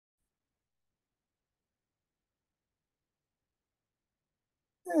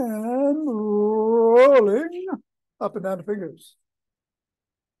And rolling up and down the fingers.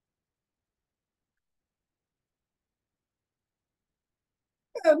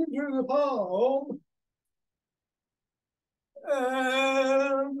 And into the palm.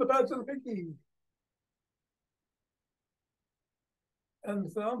 And the pads of the pinky. And the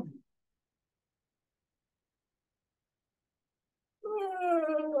thumb.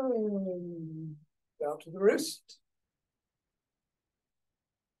 And down to the wrist.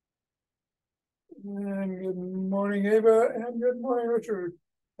 And good morning, Ava, and good morning, Richard.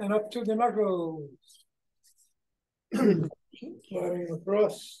 And up to the knuckles. Sliding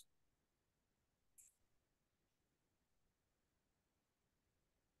across.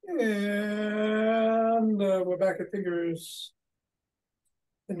 And we're back at fingers.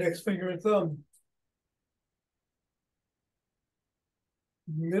 Index finger and thumb.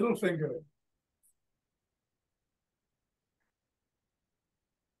 Middle finger.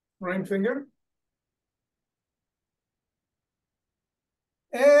 Ring finger.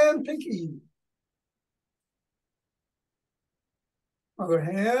 And pinky. Other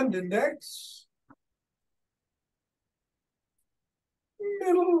hand, index.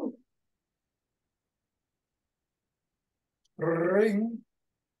 Middle. Ring.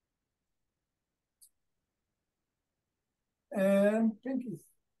 And pinky.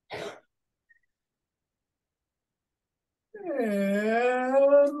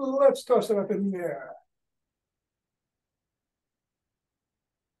 And let's toss it up in the air.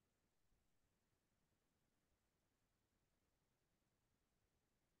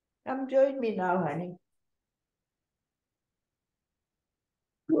 Come join me now, honey.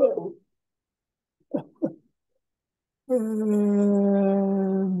 Whoa.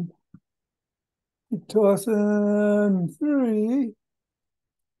 And toss in 3,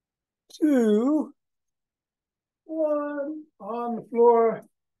 2, 1 on the floor.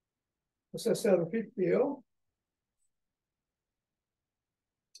 Assess how the feet feel.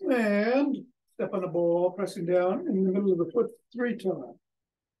 And step on the ball, pressing down in the middle of the foot 3 times.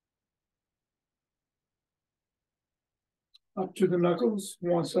 Up to the knuckles,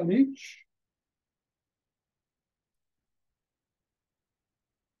 once on each.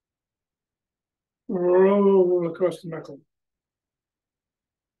 Roll across the knuckle.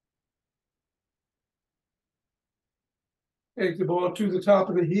 Take the ball to the top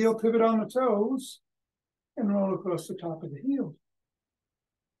of the heel, pivot on the toes, and roll across the top of the heel.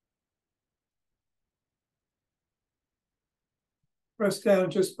 Press down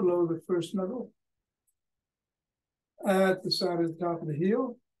just below the first knuckle. At the side of the top of the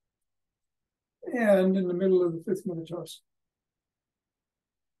heel. And in the middle of the fifth metatarsal.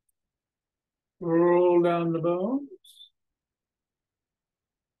 Roll down the bones.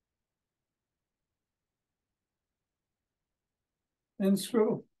 And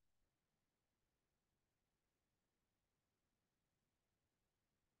scroll.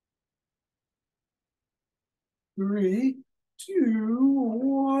 Three, two,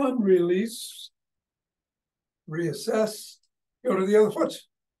 one, release. Reassess. Go to the other foot.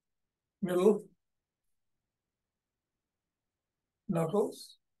 Middle.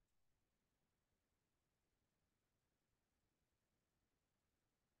 Knuckles.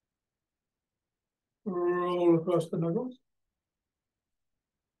 Roll across the knuckles.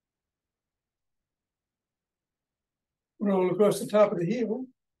 Roll across the top of the heel.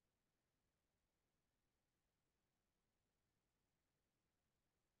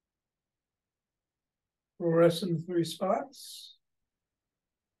 Rest in the 3 spots.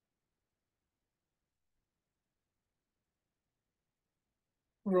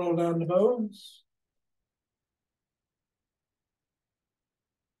 Roll down the bones.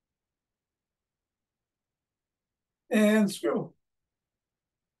 And scroll.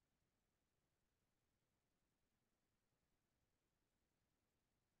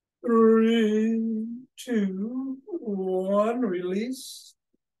 Three, two, one, release.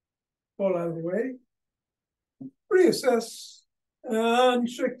 Fall out of the way. Reassess. And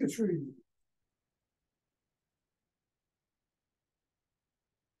shake the tree.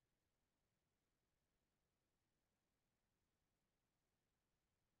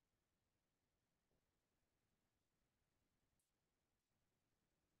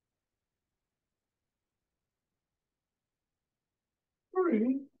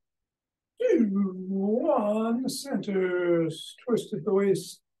 Three, two, one, centers. Twist at the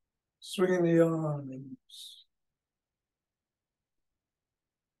waist. Swinging the arms.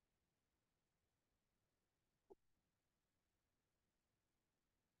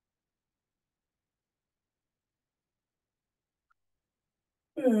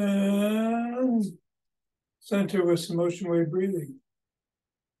 And center with some motion wave breathing.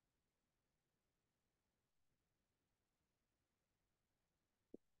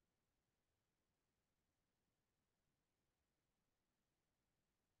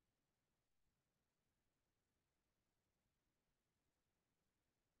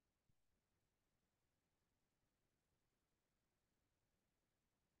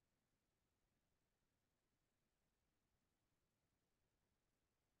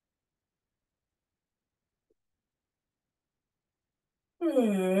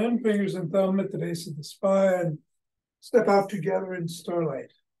 And fingers and thumb at the base of the spine. Step out together in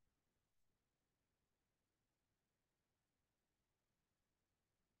starlight.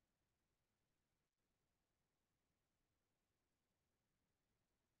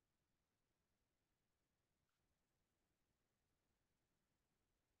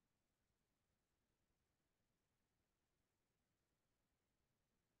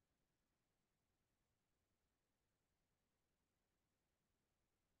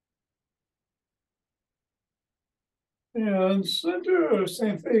 And center,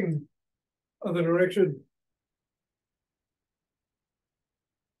 same thing, other direction.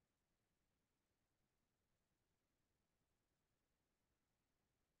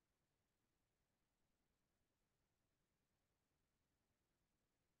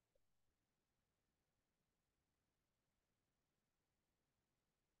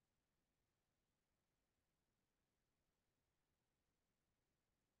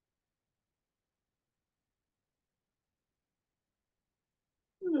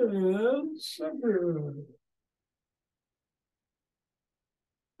 And center.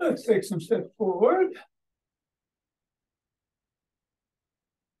 Let's take some steps forward.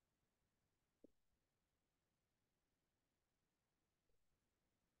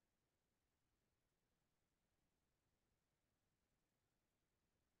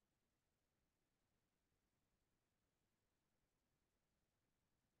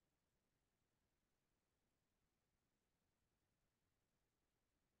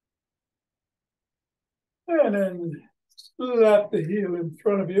 And then slap the heel in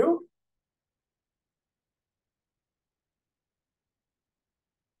front of you.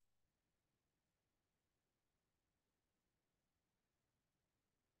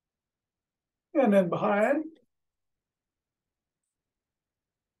 And then behind.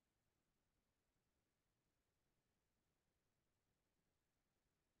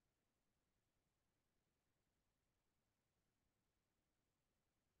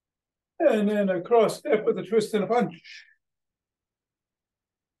 And then a cross step with a twist and a punch.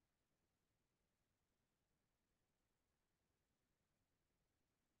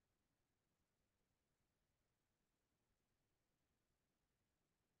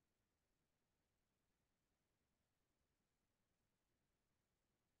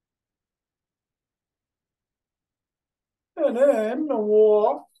 And then a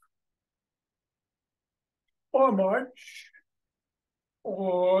walk or march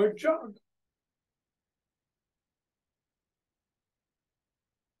or jog.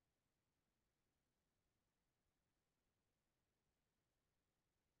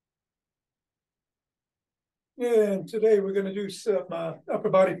 And today we're going to do some upper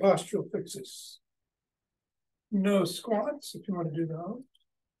body postural fixes. No squats if you want to do those.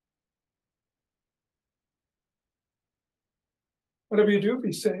 Whatever you do,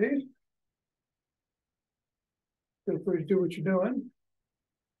 be safe. Feel free to do what you're doing.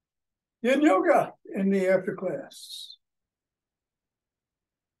 Yin yoga in the after class.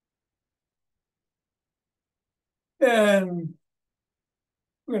 And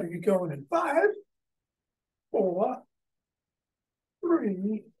we're going to get going in 5, 4,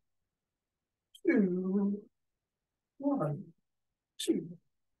 3, 2, 1, 2.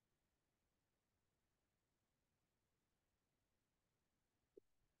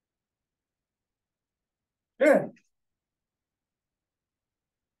 And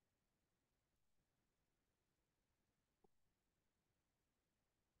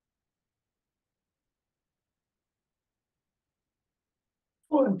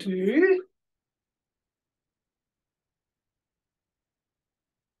 20.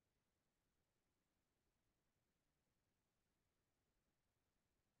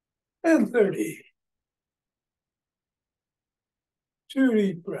 And 30. 2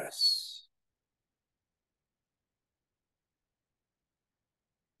 deep breaths.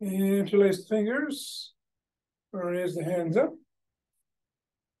 Interlace the fingers. Raise the hands up.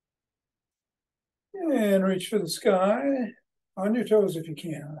 And reach for the sky. On your toes if you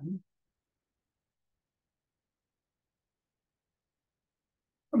can.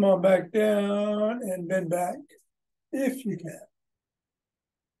 Come on back down and bend back if you can.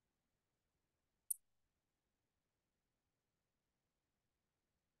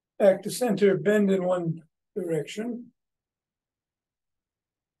 Back to center, bend in one direction.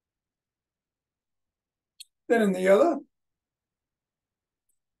 Then in the other.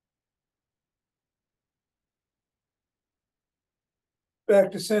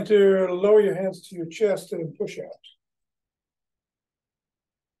 Back to center, lower your hands to your chest and push out.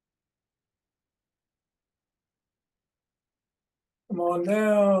 Come on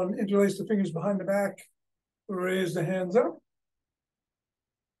down, interlace the fingers behind the back, raise the hands up.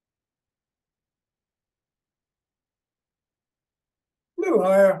 little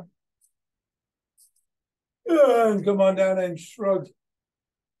higher. And come on down and shrug.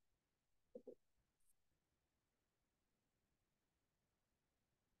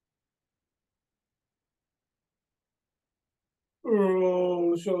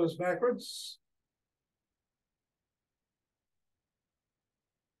 Roll the shoulders backwards.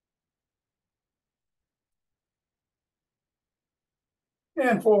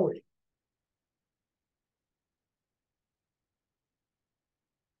 And forward.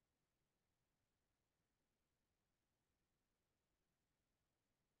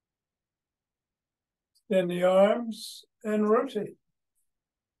 Then the arms and rotate.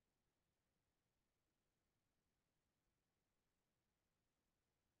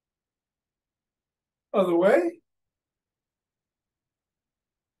 Other way.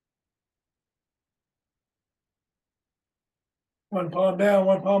 One palm down,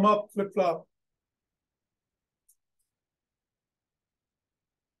 one palm up, flip flop.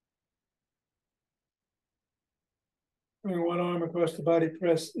 Bring one arm across the body,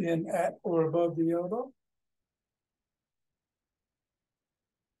 press in at or above the elbow.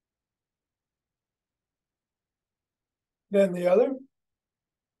 Then the other.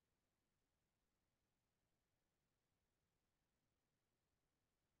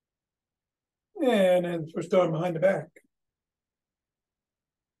 And then first arm behind the back.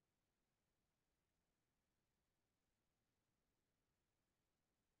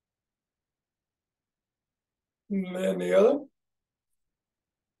 And then the other.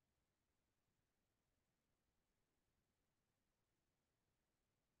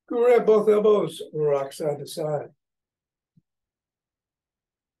 Grab both elbows, rock side to side.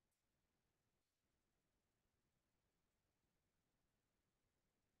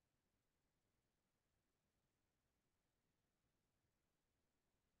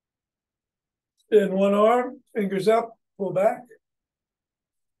 Then one arm, fingers up, pull back.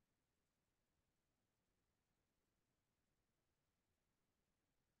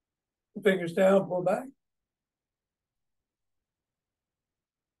 Fingers down, pull back.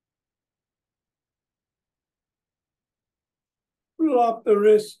 Drop the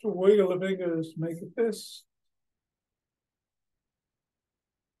wrist, wiggle the fingers, make a fist.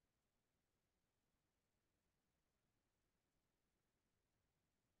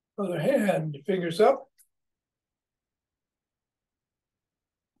 Other hand, fingers up.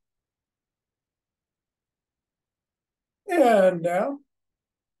 And down.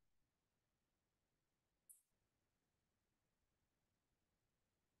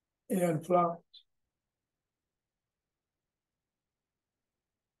 And flat.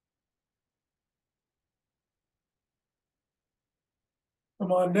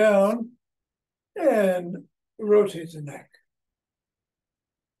 Come on down and rotate the neck.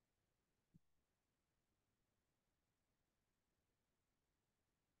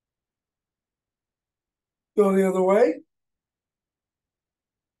 Go the other way.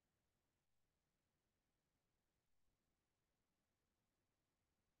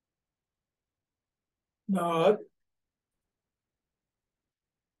 Nod.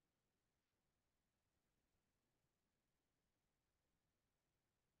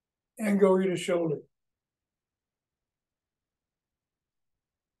 And go either shoulder.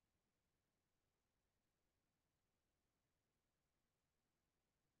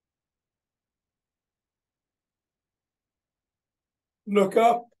 Look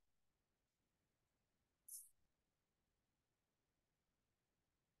up.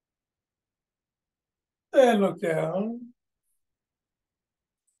 And look down.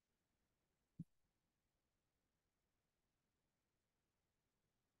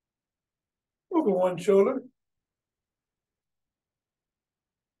 Over one shoulder.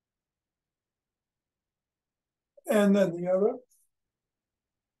 And then the other.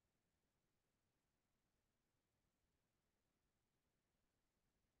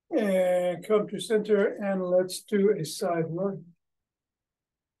 And come to center and let's do a side lunge.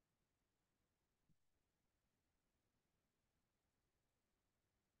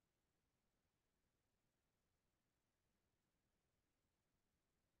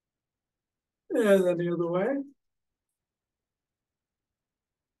 And then the other way.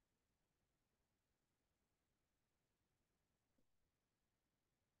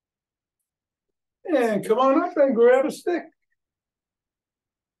 And come on up and grab a stick.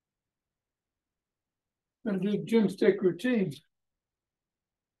 I'm going to do GymStick routine.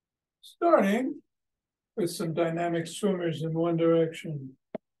 Starting with some dynamic swimmers in one direction.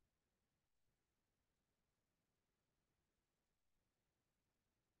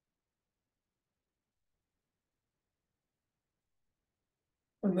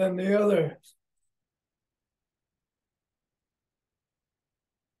 And then the other.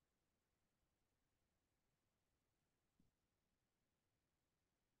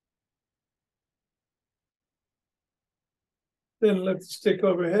 Then lift the stick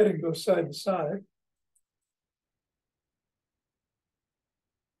overhead and go side to side.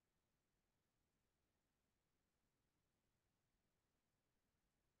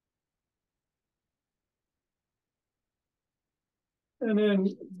 And then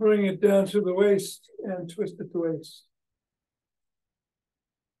bring it down to the waist and twist at the waist.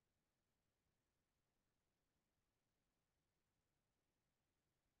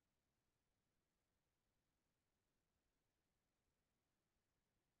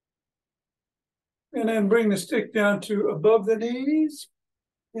 And then bring the stick down to above the knees,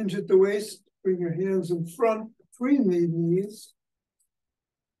 hinge at the waist, bring your hands in front between the knees,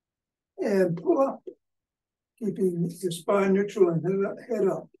 and pull up, keeping your spine neutral and head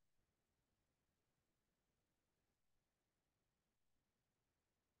up.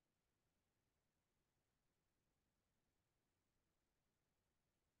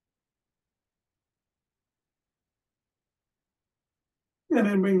 And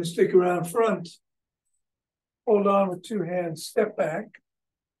then bring the stick around front. Hold on with two hands, step back.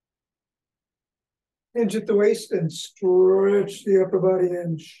 Hinge at the waist and stretch the upper body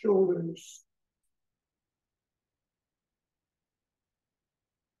and shoulders.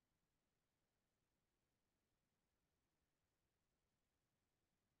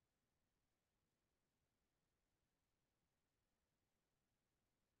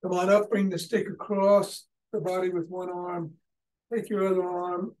 Come on up, bring the stick across the body with one arm. Take your other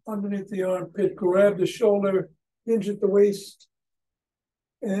arm underneath the armpit, grab the shoulder, hinge at the waist,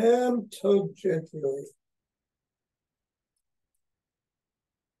 and tug gently.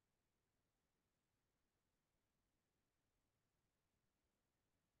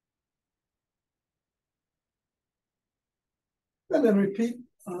 And then repeat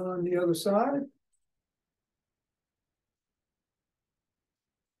on the other side.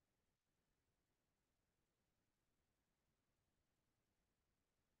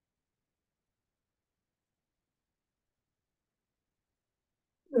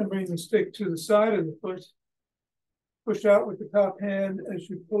 Then bring the stick to the side of the foot. Push out with the top hand as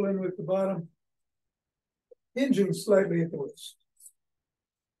you pull in with the bottom, hinging slightly at the waist.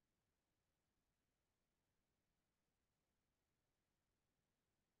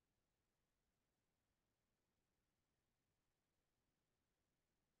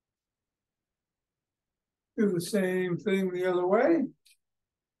 Do the same thing the other way.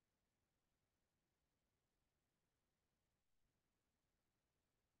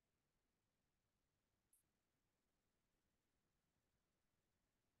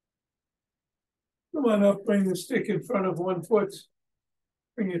 Come on up, bring the stick in front of one foot.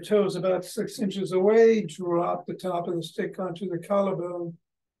 Bring your toes about 6 inches away. Drop the top of the stick onto the collarbone.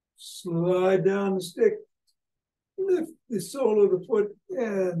 Slide down the stick. Lift the sole of the foot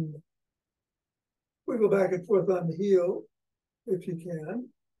and wiggle back and forth on the heel if you can.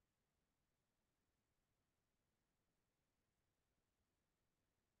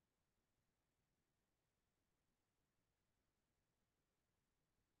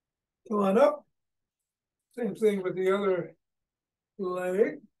 Come on up. Same thing with the other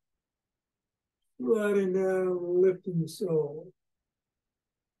leg. Sliding down, lifting the sole.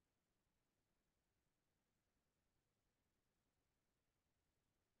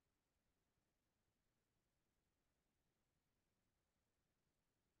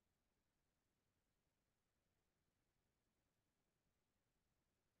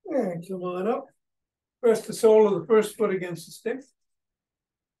 And come on up. Press the sole of the first foot against the stick.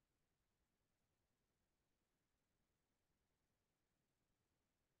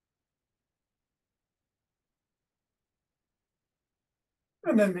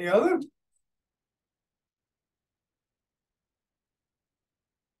 And then the other.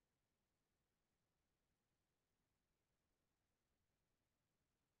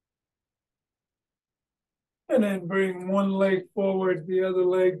 And then bring one leg forward, the other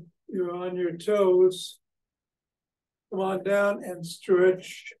leg, you're on your toes. Come on down and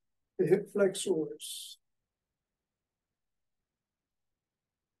stretch the hip flexors.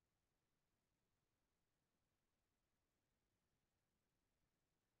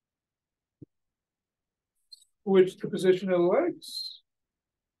 Switch the position of the legs.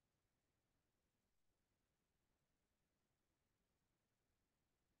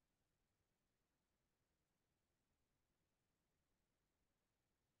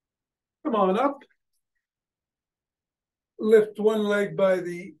 Come on up. Lift one leg by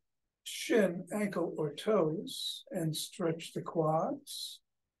the shin, ankle, or toes and stretch the quads.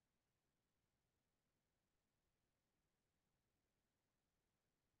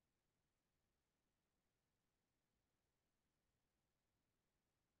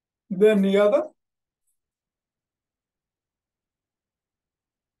 Then the other.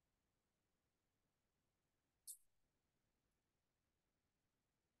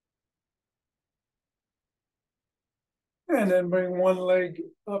 And then bring one leg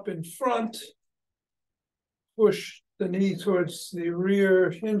up in front. Push the knee towards the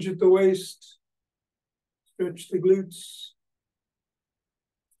rear, hinge at the waist. Stretch the glutes.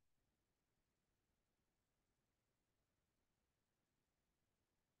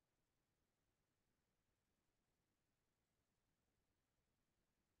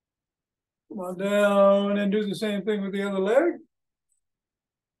 Come on down and do the same thing with the other leg.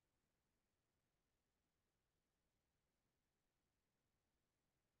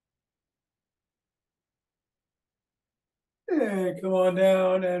 And come on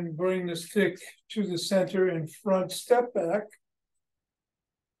down and bring the stick to the center and front, step back.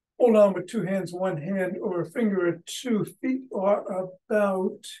 Hold on with two hands, one hand or a finger at 2 feet or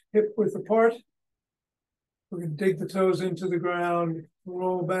about hip width apart. We're going to dig the toes into the ground,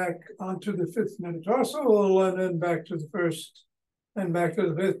 roll back onto the 5th metatarsal, and then back to the 1st, and back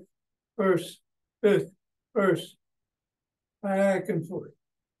to the 5th, 1st, 5th, 1st, back and forth.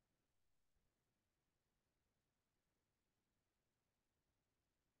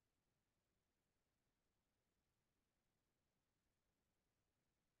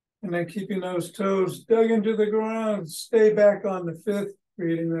 And then keeping those toes dug into the ground, stay back on the 5th,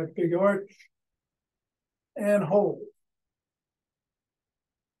 creating that big arch, and hold.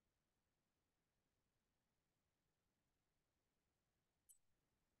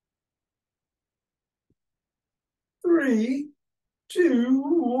 Three, two,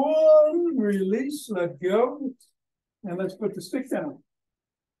 one, release, let go. And let's put the stick down.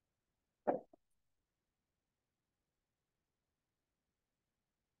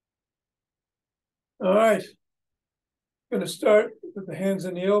 All right. Going to start with the hands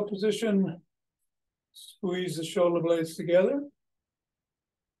in the L position. Squeeze the shoulder blades together.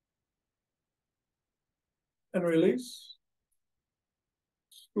 And release.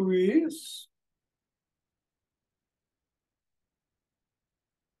 Squeeze.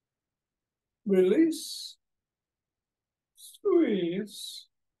 Release. Squeeze.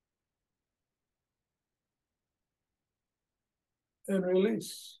 And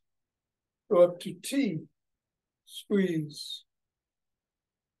release. Go up to T. Squeeze.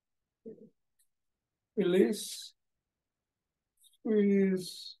 Release.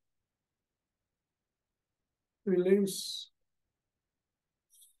 Squeeze. Release.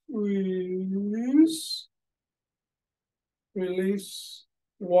 Squeeze. Release.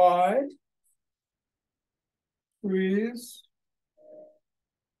 Wide. Squeeze.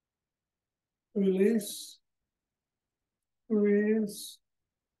 Release. Squeeze.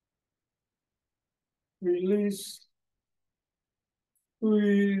 Release.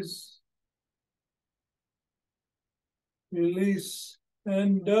 Squeeze. Release.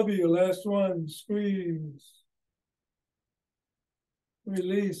 And W, last one. Squeeze.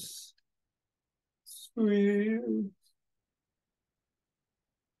 Release. Squeeze.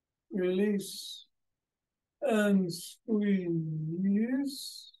 Release. And squeeze.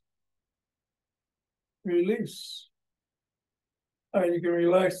 Release. All right, you can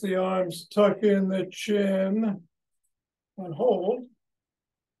relax the arms, tuck in the chin, and hold.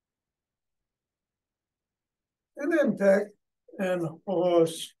 And then tuck, and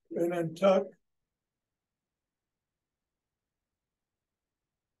horse, and then tuck.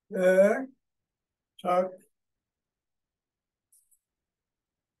 Back, tuck.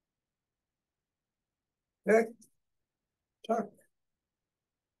 Back, tuck.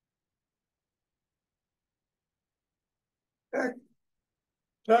 Back,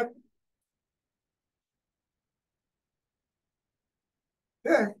 tuck.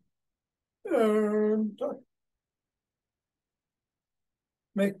 Back, and tuck.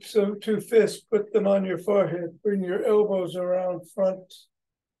 Make so 2 fists, put them on your forehead, bring your elbows around front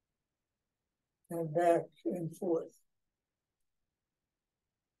and back and forth.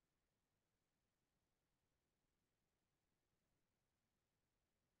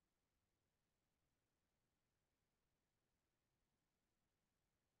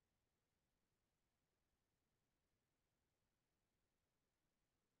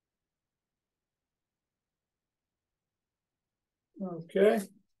 Okay.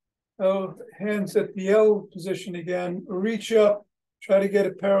 Oh, hands at the L position again. Reach up, try to get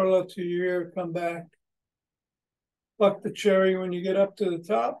it parallel to your ear, come back. Pluck the cherry when you get up to the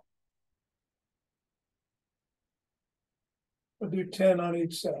top. We'll do 10 on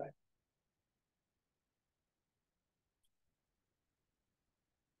each side.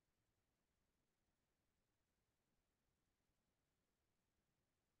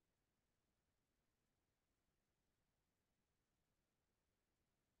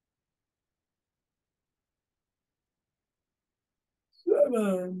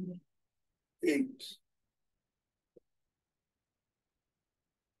 Seven, 8,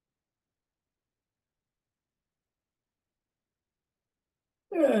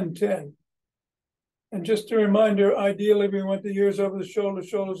 and 10. And just a reminder, ideally we want the ears over the shoulders,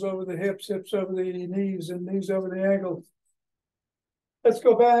 shoulders over the hips, hips over the knees, and knees over the ankles. Let's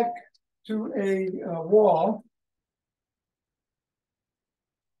go back to a wall.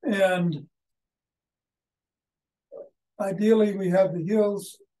 And ideally we have the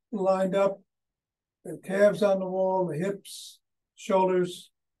heels lined up, the calves on the wall, the hips,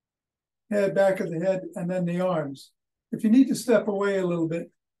 shoulders, head, back of the head, and then the arms. If you need to step away a little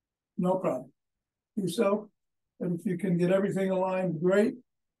bit, no problem. Do so. And if you can get everything aligned, great.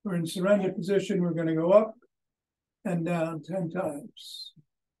 We're in surrender position. We're going to go up and down 10 times.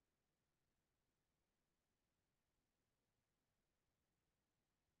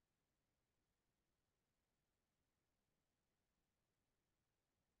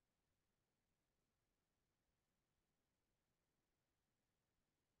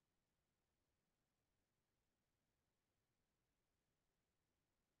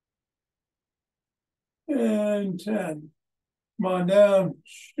 And 10. Come on down,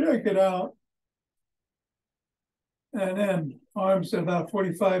 shake it out. And then arms at about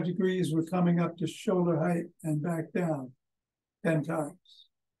 45 degrees. We're coming up to shoulder height and back down 10 times.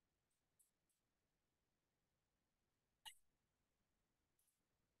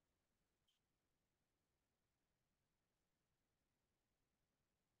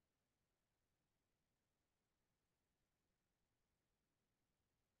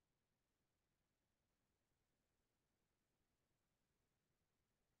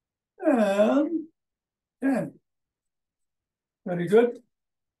 And 10. Very good.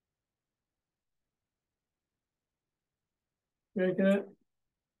 Shaking it.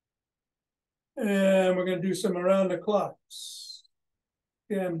 And we're going to do some around the clocks.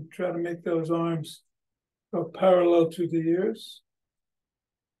 Again, try to make those arms go parallel to the ears.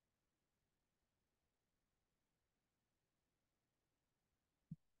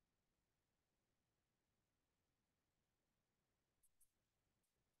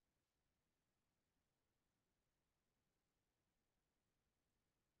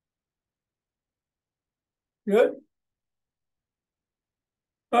 Good.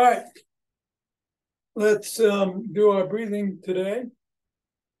 All right. Let's do our breathing today.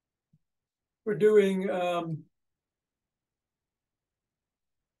 We're doing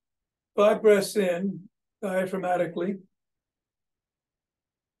 5 breaths in diaphragmatically.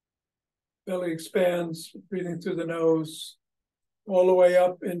 Belly expands, breathing through the nose, all the way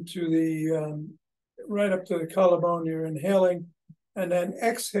up into the, right up to the collarbone. You're inhaling and then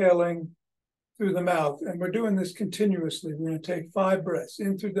exhaling through the mouth. And we're doing this continuously. We're going to take 5 breaths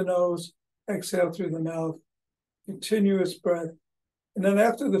in through the nose, exhale through the mouth, continuous breath. And then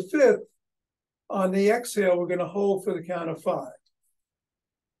after the 5th, on the exhale, we're going to hold for the count of 5.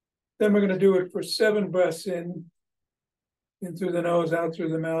 Then we're going to do it for 7 breaths in through the nose, out through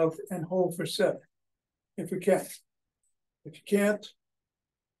the mouth, and hold for 7, if we can. If you can't,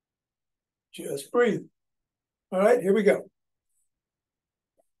 just breathe. All right, here we go.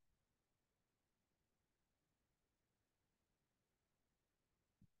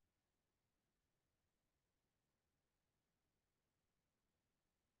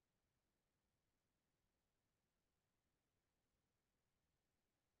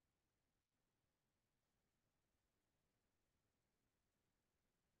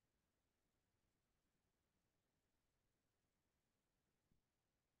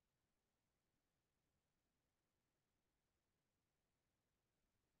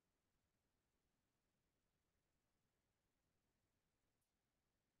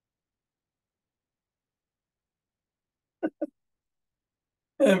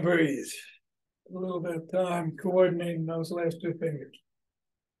 And breathe. A little bit of time coordinating those last 2 fingers.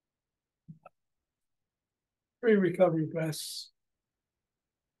 3 recovery breaths.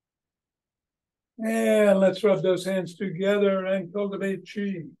 And let's rub those hands together and cultivate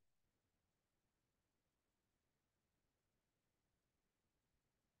chi.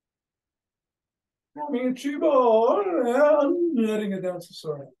 Forming a chi ball and letting it down to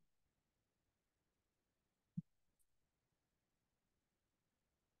soil.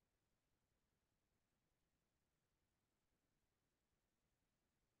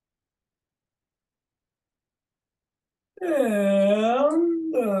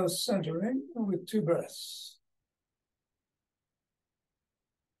 And centering with 2 breaths.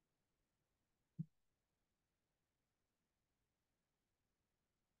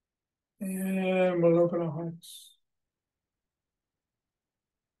 And we'll open our hearts.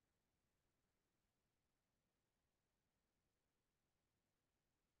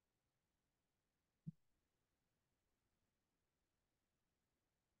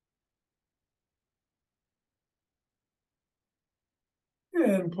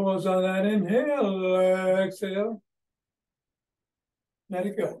 And pause on that inhale, exhale. Let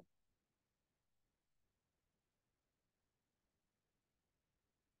it go.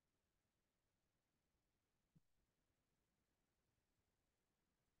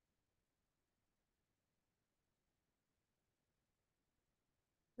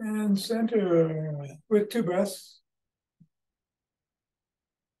 And center with 2 breaths.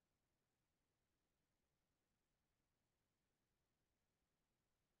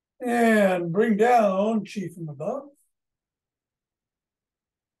 And bring down chi from above.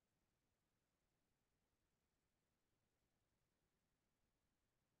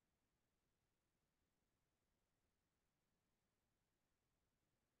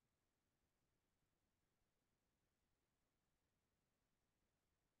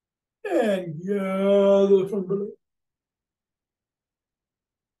 And gather from below.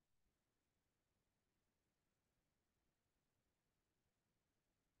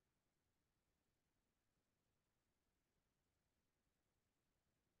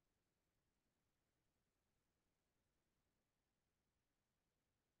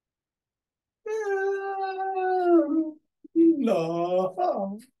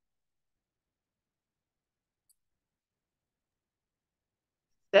 No.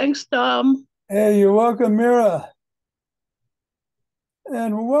 Thanks, Tom. Hey, you're welcome, Mira.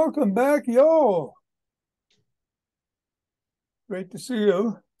 And welcome back, Yo. Great to see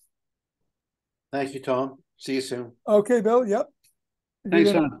you. Thank you, Tom. See you soon. Okay, Bill. Yep.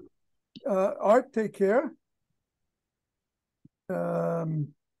 Thanks, Gonna, Tom. Art, take care.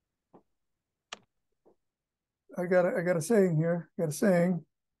 I got a saying here. Got a saying.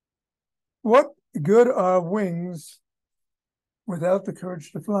 What good are wings without the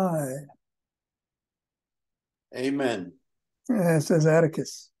courage to fly? Amen. Says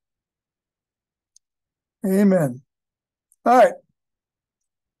Atticus. Amen. All right.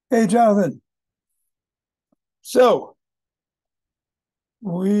 Hey, Jonathan. So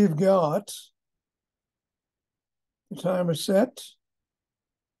we've got the timer set.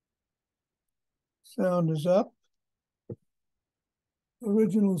 Sound is up.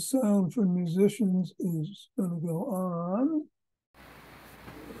 Original sound for musicians is going to go on.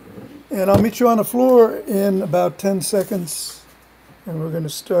 And I'll meet you on the floor in about 10 seconds. And we're going to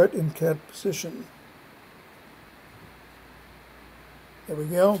start in cat position. There we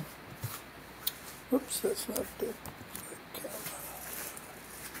go. Oops, that's not the camera.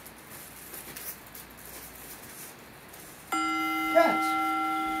 Cats.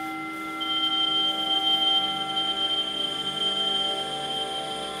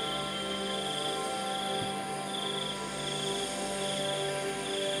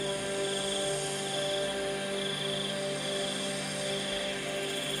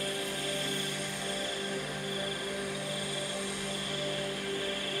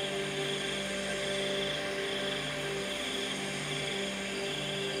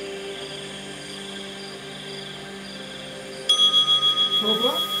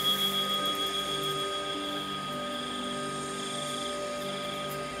 Cobra.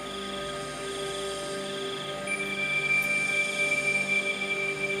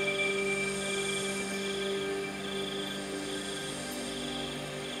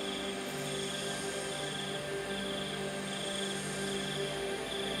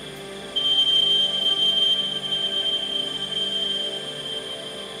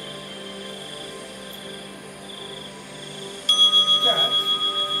 Cat.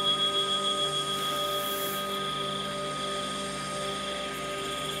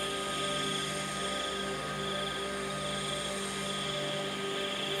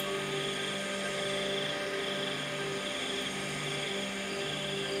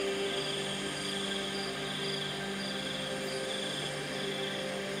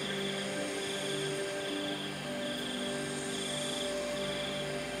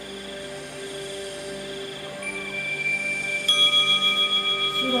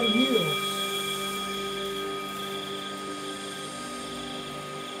 Sit on heels.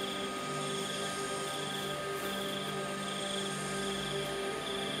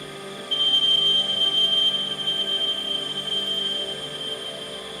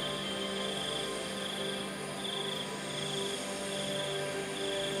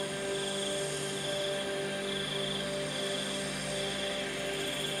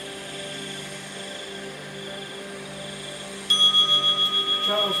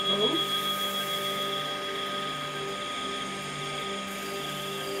 Child's pose.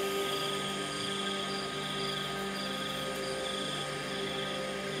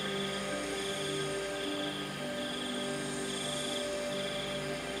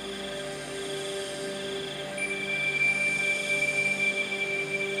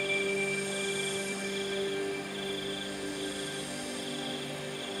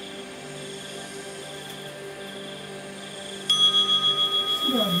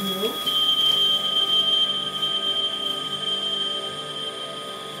 Downhill.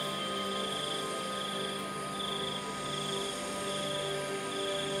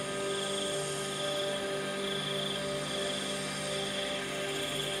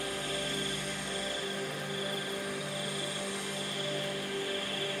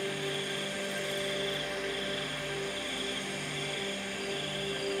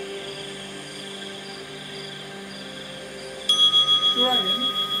 Dragon.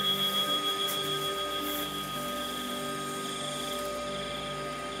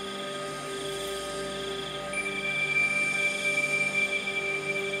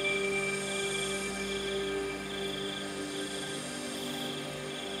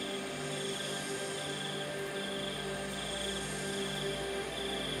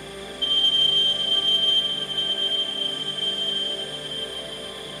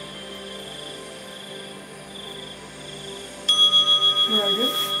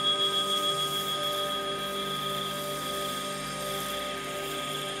 Dragon.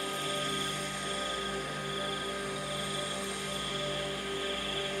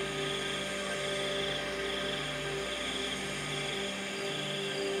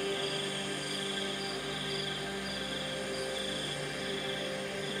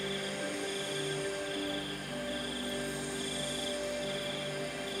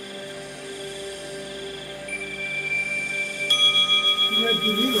 Red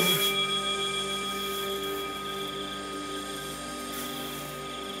needle.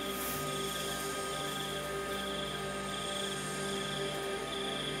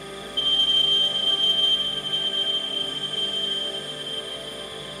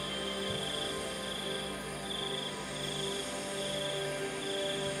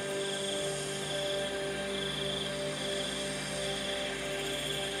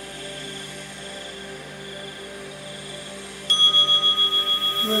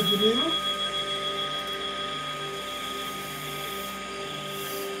 Red needle.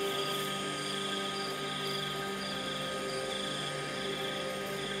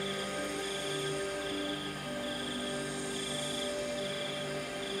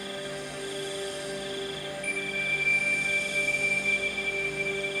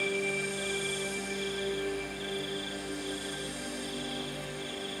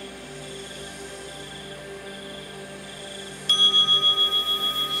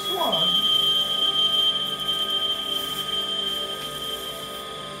 Swan.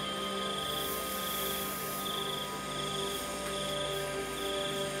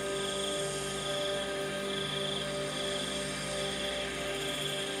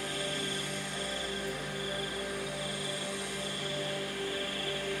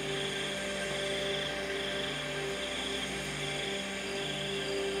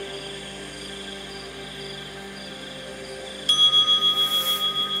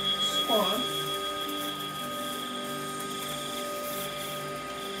 Swan.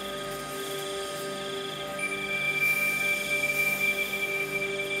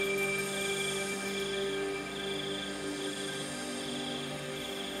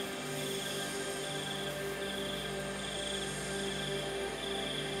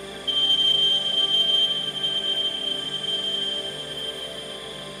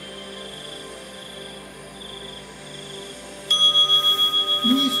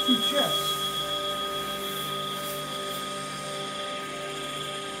 Knees to chest.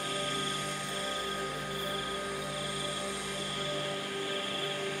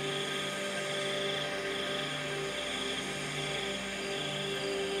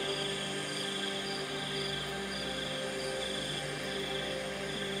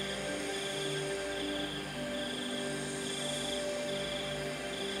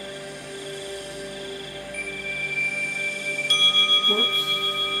 Whoops.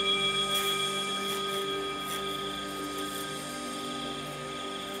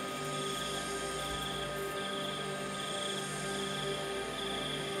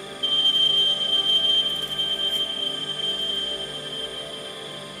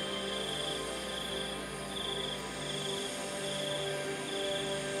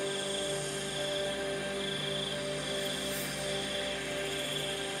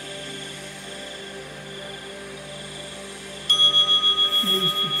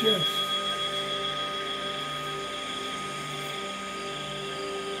 Knees to chest.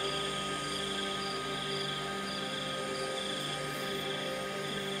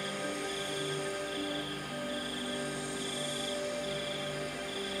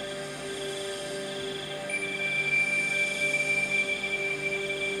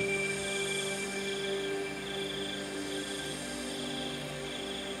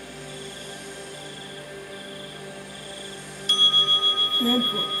 and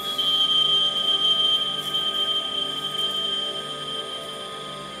close.